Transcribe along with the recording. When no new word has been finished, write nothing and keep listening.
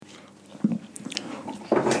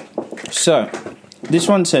So, this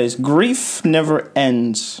one says, grief never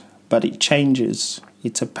ends, but it changes.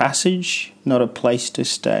 It's a passage, not a place to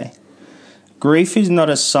stay. Grief is not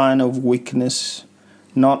a sign of weakness,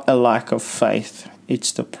 not a lack of faith.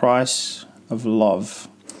 It's the price of love.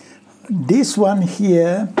 This one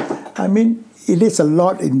here, I mean, it is a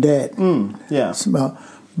lot in that. Yeah.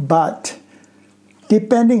 But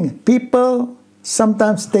depending, people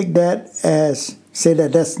sometimes take that as, say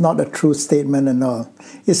that that's not a true statement and all.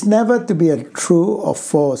 It's never to be a true or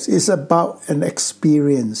false. It's about an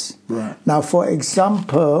experience. Right. Now, for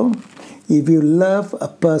example, if you love a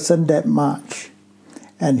person that much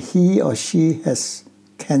and he or she has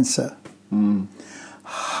cancer,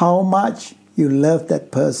 how much you love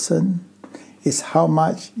that person is how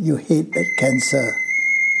much you hate that cancer.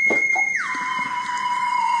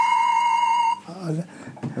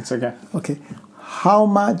 That's okay. Okay. How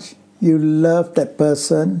much you love that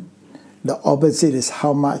person, the opposite is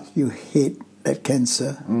how much you hate that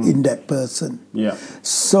cancer in that person. Yeah.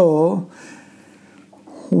 So,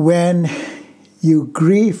 when you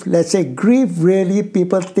grieve, let's say grief, really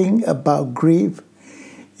people think about grief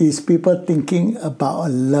is people thinking about a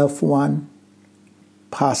loved one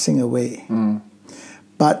passing away.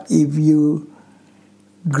 But if you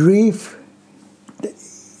grieve,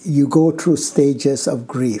 you go through stages of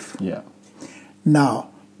grief. Yeah. Now,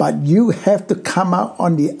 but you have to come out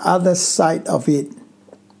on the other side of it.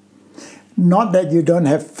 Not that you don't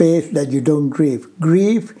have faith, that you don't grieve.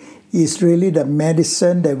 Grief is really the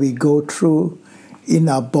medicine that we go through in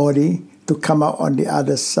our body to come out on the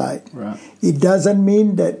other side. Right. It doesn't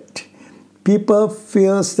mean that people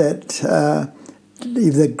feels that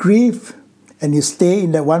if the grief and you stay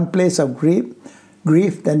in that one place of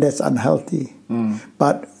grief, then that's unhealthy.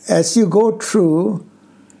 But as you go through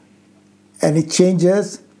and it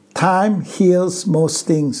changes, time heals most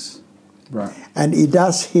things. Right. And it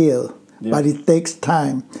does heal, Yeah. but it takes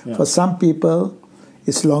time. Yeah. For some people,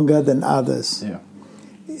 it's longer than others. Yeah.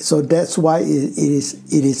 So that's why it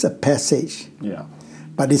is a passage. Yeah.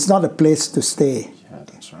 But it's not a place to stay. Yeah,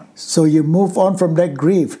 that's right. So you move on from that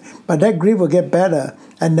grief, but that grief will get better,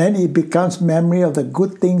 and then it becomes memory of the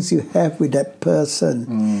good things you have with that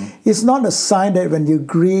person. It's not a sign that when you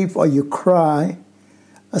grieve or you cry,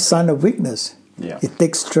 a sign of weakness. Yeah. It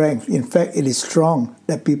takes strength. In fact, it is strong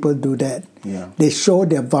that people do that. Yeah. They show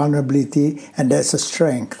their vulnerability, and that's a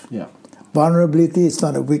strength. Yeah. Vulnerability is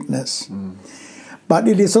not a weakness. But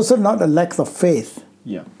it is also not a lack of faith.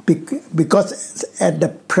 Yeah. Because at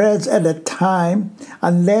the time,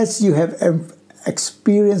 unless you have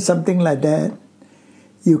experienced something like that,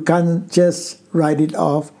 you can't just write it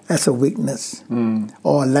off as a weakness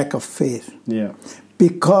or a lack of faith. Yeah.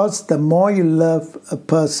 Because the more you love a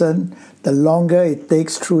person, the longer it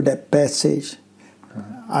takes through that passage.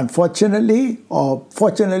 Unfortunately or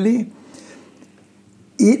fortunately,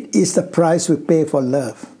 it is the price we pay for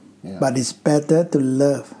love. Yeah. But it's better to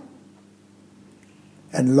love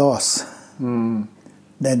and lost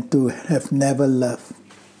than to have never loved.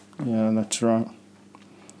 Yeah, that's right.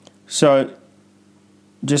 So,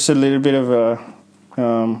 just a little bit of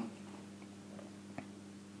a...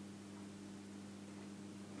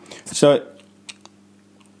 so,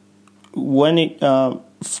 when it...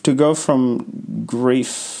 to go from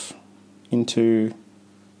grief into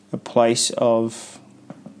a place of,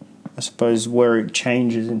 I suppose, where it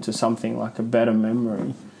changes into something like a better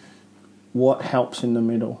memory, what helps in the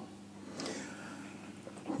middle?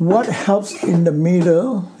 What helps in the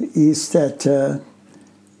middle is that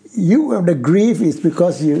the grief is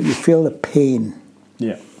because you feel the pain.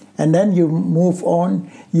 Yeah. And then you move on,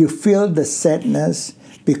 you feel the sadness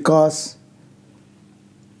because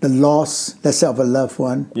the loss, let's say, of a loved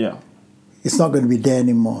one, Yeah. it's not going to be there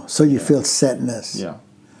anymore. So you feel sadness. Yeah.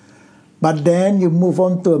 But then you move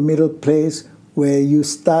on to a middle place where you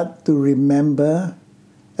start to remember,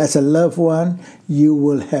 as a loved one, you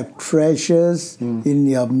will have treasures in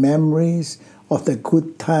your memories of the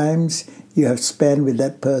good times you have spent with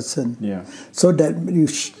that person. Yeah. So that you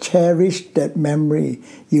cherish that memory.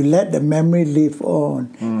 You let the memory live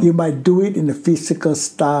on. You might do it in the physical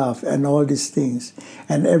stuff and all these things.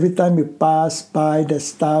 And every time you pass by the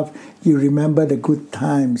stuff, you remember the good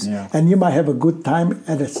times. Yeah. And you might have a good time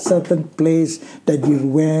at a certain place that you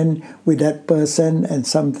went with that person and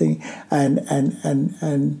something.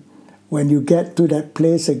 And when you get to that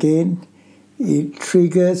place again, it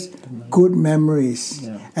triggers good memories.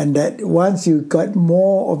 Yeah. And that once you got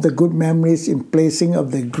more of the good memories in placing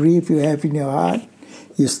of the grief you have in your heart,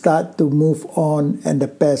 you start to move on and the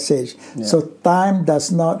passage. Yeah. So time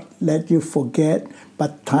does not let you forget,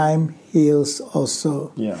 but time heals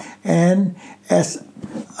also. Yeah. And as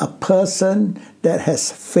a person that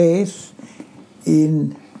has faith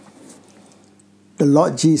in the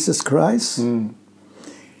Lord Jesus Christ,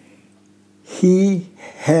 he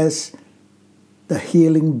has the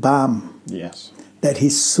healing balm. Yes. That he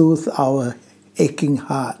soothes our aching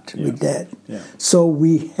heart with that. Yeah. So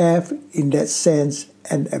we have, in that sense,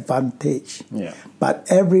 an advantage. Yeah. But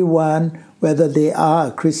everyone, whether they are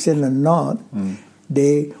a Christian or not,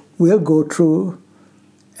 they will go through,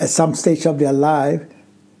 at some stage of their life,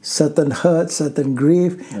 certain hurt, certain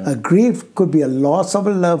grief. Yeah. A grief could be a loss of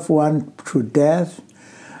a loved one through death,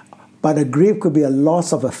 but a grief could be a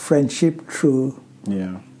loss of a friendship through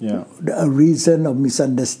a reason of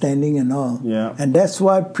misunderstanding and all. Yeah. And that's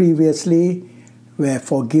why previously, where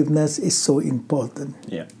forgiveness is so important.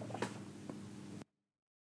 Yeah.